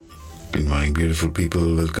Good morning, beautiful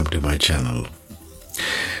people. Welcome to my channel.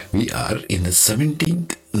 We are in the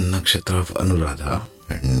 17th Nakshatra of Anuradha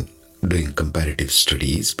and doing comparative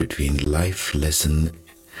studies between life lesson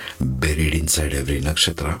buried inside every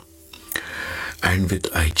Nakshatra and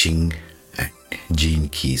with I Ching and gene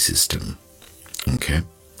key system. Okay.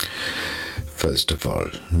 First of all,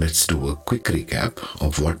 let's do a quick recap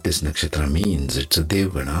of what this Nakshatra means. It's a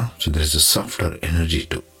Devgana, so there's a softer energy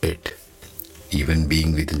to it. Even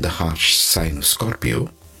being within the harsh sign of Scorpio,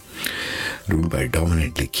 ruled by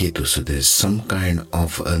dominantly Ketu, so there is some kind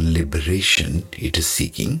of a liberation it is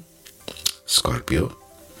seeking, Scorpio.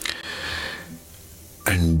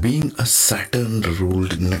 And being a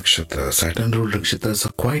Saturn-ruled nakshatra, Saturn-ruled nakshatras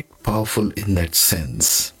are quite powerful in that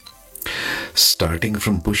sense. Starting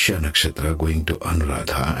from Pushya Nakshatra, going to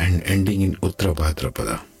Anuradha and ending in Uttara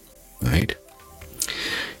Bhadrapada, right?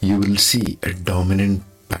 You will see a dominant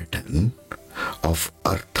pattern of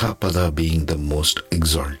Arthapada being the most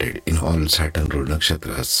exalted in all Saturn-ruled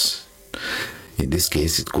nakshatras. In this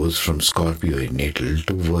case, it goes from Scorpio in natal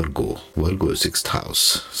to Virgo. Virgo, 6th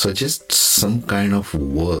house. Suggests some kind of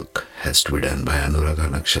work has to be done by Anuradha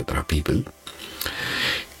Nakshatra people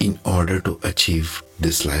in order to achieve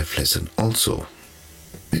this life lesson also.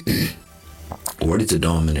 What is the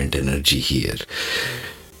dominant energy here?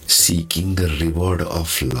 Seeking the reward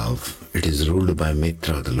of love. It is ruled by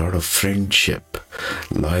Mitra, the lord of friendship,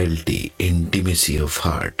 loyalty, intimacy of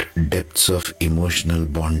heart, depths of emotional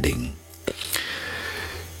bonding.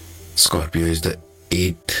 Scorpio is the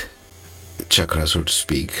 8th chakra, so to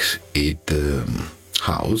speak, 8th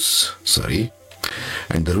house,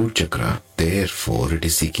 and the root chakra. Therefore, it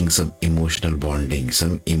is seeking some emotional bonding,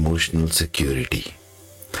 some emotional security.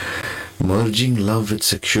 Merging love with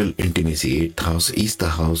sexual intimacy. 8th house is the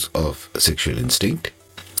house of sexual instinct.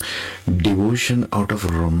 Devotion out of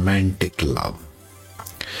romantic love.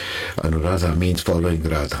 Anuradha means following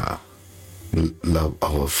Radha. Love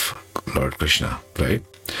of Lord Krishna, right?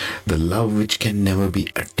 The love which can never be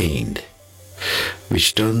attained,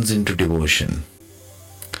 which turns into devotion.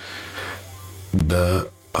 The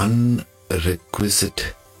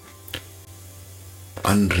unrequisite,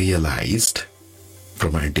 unrealized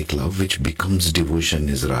romantic love which becomes devotion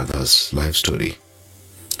is Radha's life story.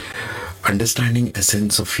 Understanding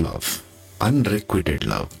essence of love, unrequited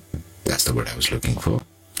love, that's the word I was looking for.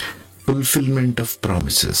 Fulfillment of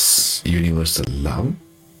promises, universal love.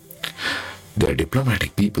 They're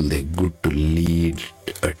diplomatic people, they're good to lead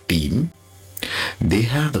a team. They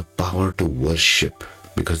have the power to worship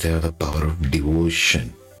because they have the power of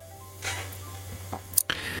devotion.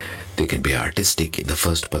 They can be artistic in the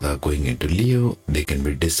first pada going into Leo. They can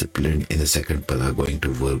be disciplined in the second pada going to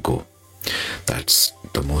Virgo. That's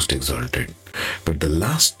the most exalted. But the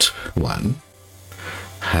last one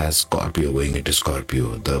has Scorpio going into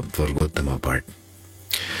Scorpio, the Virgottama part.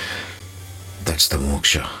 That's the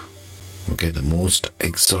moksha. Okay, the most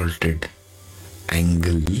exalted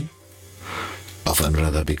angle of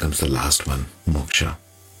Anuradha becomes the last one, moksha,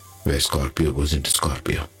 where Scorpio goes into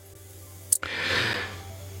Scorpio.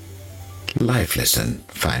 Life lesson,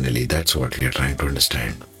 finally, that's what we are trying to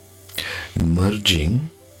understand.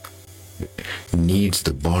 Merging needs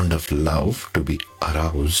the bond of love to be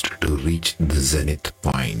aroused to reach the zenith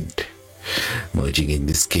point. Merging, in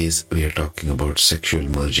this case, we are talking about sexual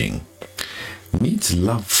merging. Needs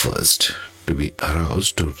love first to be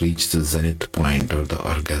aroused to reach the zenith point or the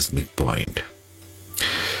orgasmic point.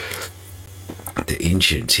 The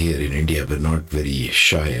ancients here in India were not very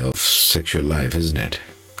shy of sexual life, isn't it?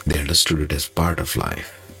 They understood it as part of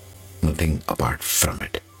life, nothing apart from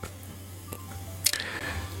it.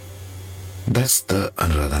 That's the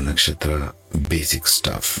Anuradha Nakshatra basic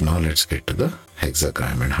stuff. Now let's get to the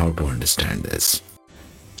hexagram and how to understand this.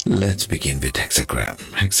 Let's begin with hexagram.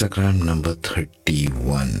 Hexagram number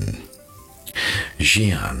 31.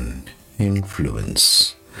 Jian,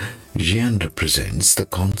 influence. Jian represents the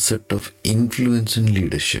concept of influence and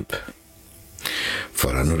leadership.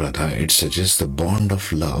 For Anuradha, it suggests the bond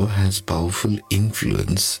of love has powerful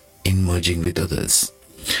influence in merging with others.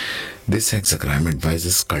 This hexagram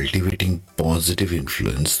advises cultivating positive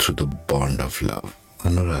influence through the bond of love.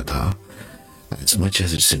 Anuradha, as much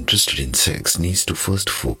as it's interested in sex, needs to first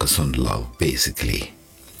focus on love, basically.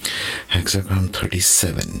 Hexagram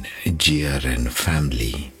 37, GRN,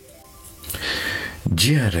 family.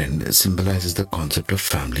 GRN symbolizes the concept of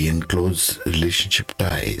family and close relationship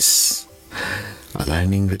ties.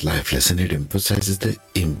 Aligning with life lesson, it emphasizes the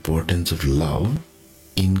importance of love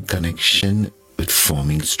in connection with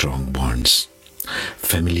forming strong bonds,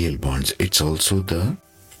 familial bonds. It's also the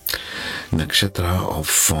nakshatra of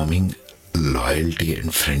forming loyalty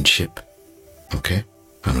and friendship. Okay,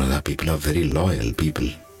 Anuradha people are very loyal people.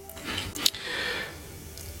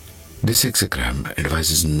 This hexagram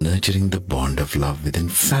advises nurturing the bond of love within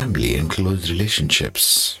family and close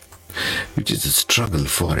relationships, which is a struggle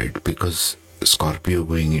for it because Scorpio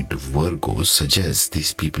going into Virgo suggests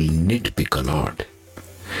these people nitpick a lot.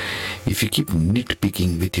 If you keep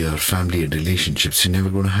nitpicking with your family and relationships, you're never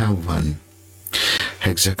going to have one.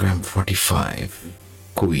 Hexagram 45,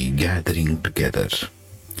 Koi, gathering together.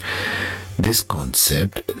 This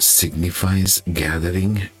concept signifies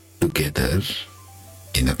gathering together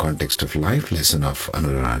in the context of life lesson of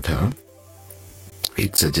Anuradha.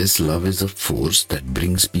 It suggests love is a force that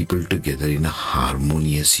brings people together in a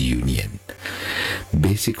harmonious union.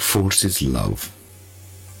 Basic force is love.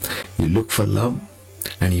 You look for love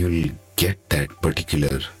and you'll get that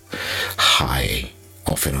particular high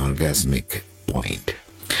of an orgasmic point.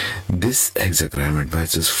 This hexagram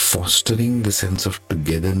advises fostering the sense of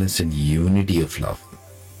togetherness and unity of love.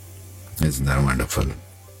 Isn't that wonderful?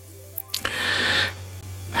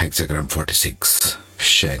 Hexagram 46,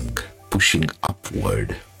 Sheng, pushing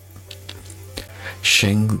upward.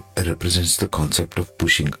 Sheng represents the concept of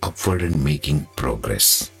pushing upward and making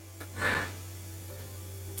progress.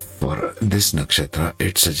 For this nakshatra,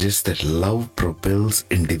 it suggests that love propels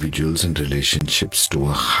individuals and relationships to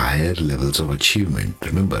a higher levels of achievement.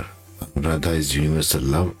 Remember, Radha is universal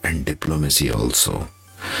love and diplomacy also.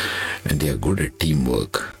 And they are good at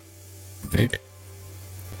teamwork. Right?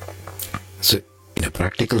 So, in a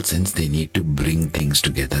practical sense, they need to bring things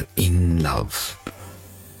together in love.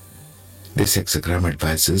 This hexagram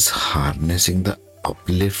advises harnessing the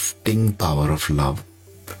uplifting power of love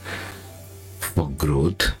for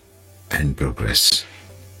growth and progress.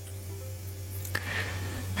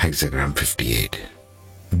 Hexagram 58,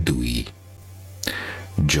 Dui,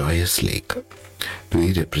 joyous lake.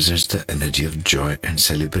 Dui represents the energy of joy and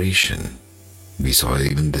celebration. We saw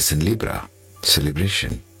even this in Libra,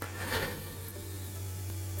 celebration.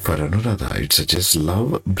 For Anuradha, it suggests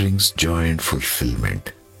love brings joy and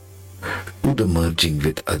fulfillment to the merging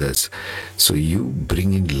with others. So you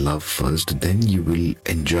bring in love first, then you will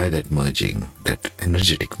enjoy that merging, that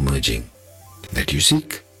energetic merging that you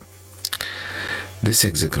seek. This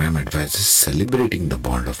hexagram advises celebrating the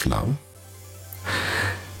bond of love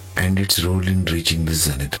and its role in reaching the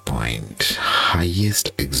zenith point,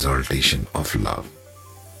 highest exaltation of love.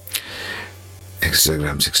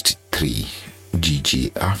 Hexagram 63,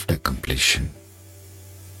 GG, after completion.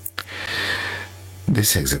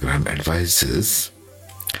 This hexagram advises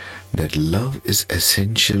that love is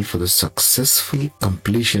essential for the successful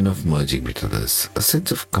completion of merging with others. A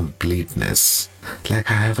sense of completeness, like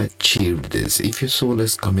I have achieved this. If your soul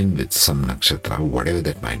has come in with some nakshatra, whatever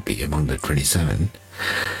that might be, among the 27,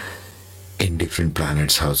 in different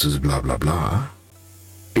planets, houses, blah, blah, blah,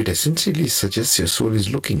 it essentially suggests your soul is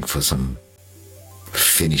looking for some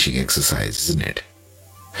finishing exercise, isn't it?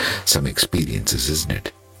 Some experiences, isn't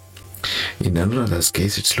it? In Anuradha's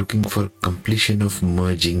case, it's looking for completion of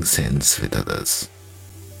merging sense with others.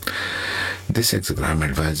 This hexagram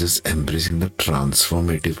advises embracing the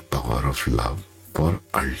transformative power of love for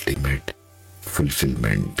ultimate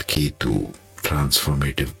fulfillment. Ketu,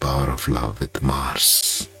 transformative power of love with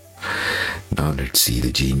Mars. Now let's see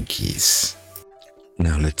the gene keys.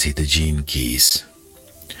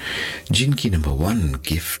 Gene key number 1,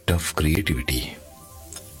 gift of creativity.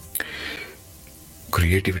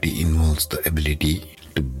 Creativity involves the ability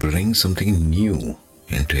to bring something new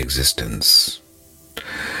into existence.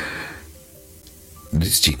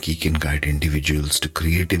 This gene key can guide individuals to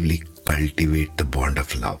creatively cultivate the bond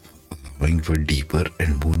of love, allowing for deeper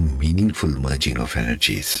and more meaningful merging of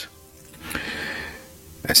energies.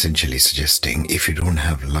 Essentially suggesting if you don't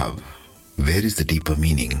have love, where is the deeper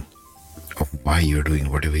meaning of why you're doing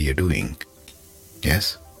whatever you're doing?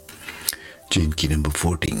 Yes? Gene key number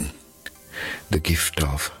 14. The gift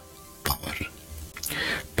of power.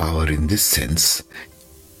 Power in this sense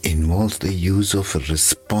involves the use of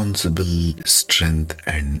responsible strength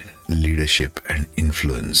and leadership and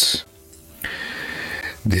influence.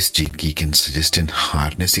 This gene key can suggest in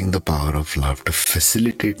harnessing the power of love to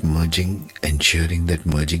facilitate merging, ensuring that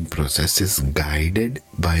merging process is guided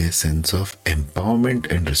by a sense of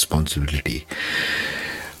empowerment and responsibility.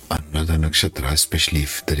 Another nakshatra, especially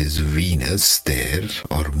if there is Venus there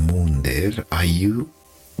or Moon there, are you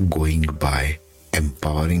going by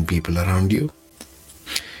empowering people around you?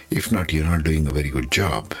 If not, you're not doing a very good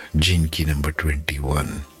job. Gene key number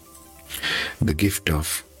 21. The gift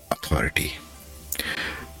of authority.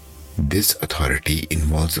 This authority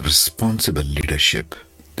involves responsible leadership.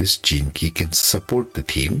 This gene key can support the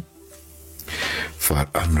theme for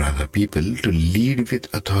Anuradha people to lead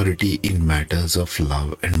with authority in matters of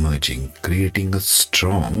love and merging, creating a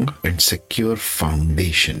strong and secure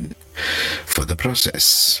foundation for the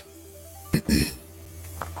process.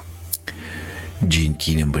 Gene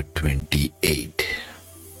key number 28.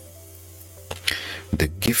 The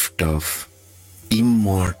gift of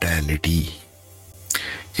immortality.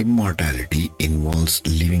 Immortality involves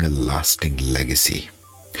leaving a lasting legacy.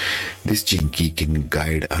 This gene key can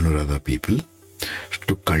guide Anuradha people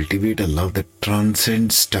to cultivate a love that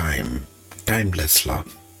transcends time, timeless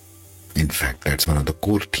love. In fact, that's one of the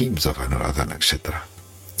core themes of Anuradha Nakshatra.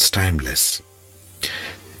 It's timeless.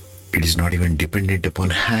 It is not even dependent upon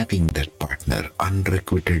having that partner,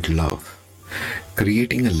 unrequited love,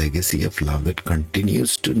 creating a legacy of love that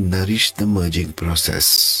continues to nourish the merging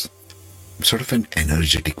process. Sort of an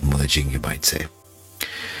energetic merging, you might say.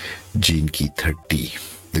 Gene key 30,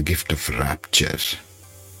 the gift of rapture.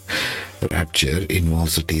 Rapture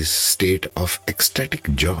involves a state of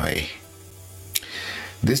ecstatic joy.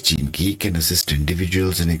 This gene key can assist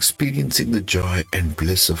individuals in experiencing the joy and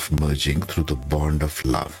bliss of merging through the bond of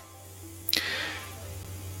love,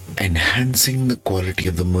 enhancing the quality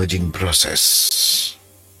of the merging process.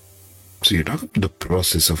 So you're talking about the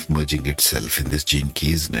process of merging itself in this gene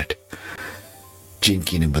key, isn't it? Gene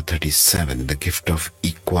key number 37, the gift of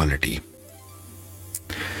equality.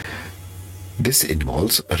 This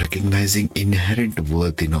involves recognizing inherent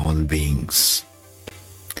worth in all beings.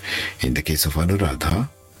 In the case of Anuradha,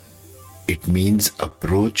 it means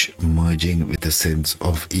approach merging with a sense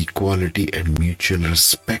of equality and mutual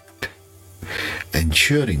respect,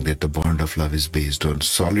 ensuring that the bond of love is based on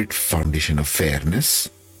solid foundation of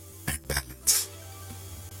fairness and balance.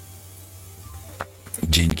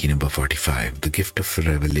 Gene key number 45, the gift of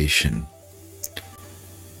revelation.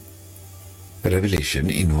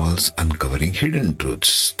 Revelation involves uncovering hidden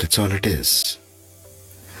truths. That's all it is.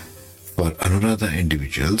 For Anuradha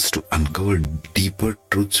individuals to uncover deeper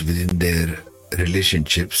truths within their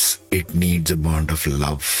relationships, it needs a bond of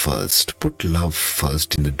love first. Put love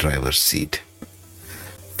first in the driver's seat.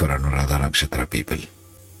 For Anuradha Nakshatra people,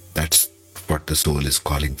 that's what the soul is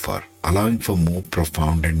calling for, allowing for more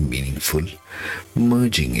profound and meaningful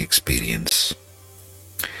merging experience.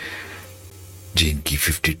 Gene key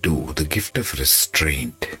 52, the gift of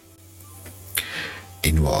restraint,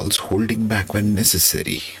 involves holding back when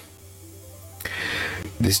necessary.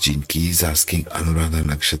 This gene key is asking Anuradha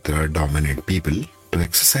Nakshatra dominant people to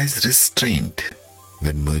exercise restraint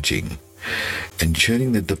when merging,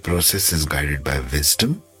 ensuring that the process is guided by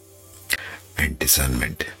wisdom and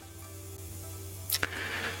discernment.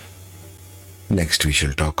 Next we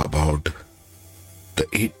shall talk about the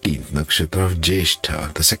 18th nakshatra of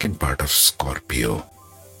Jyeshtha, the second part of Scorpio,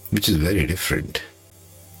 which is very different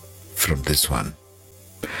from this one.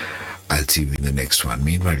 I'll see you in the next one.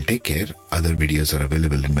 Meanwhile, take care. Other videos are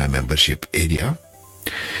available in my membership area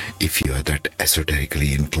if you are that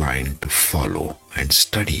esoterically inclined to follow and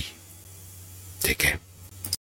study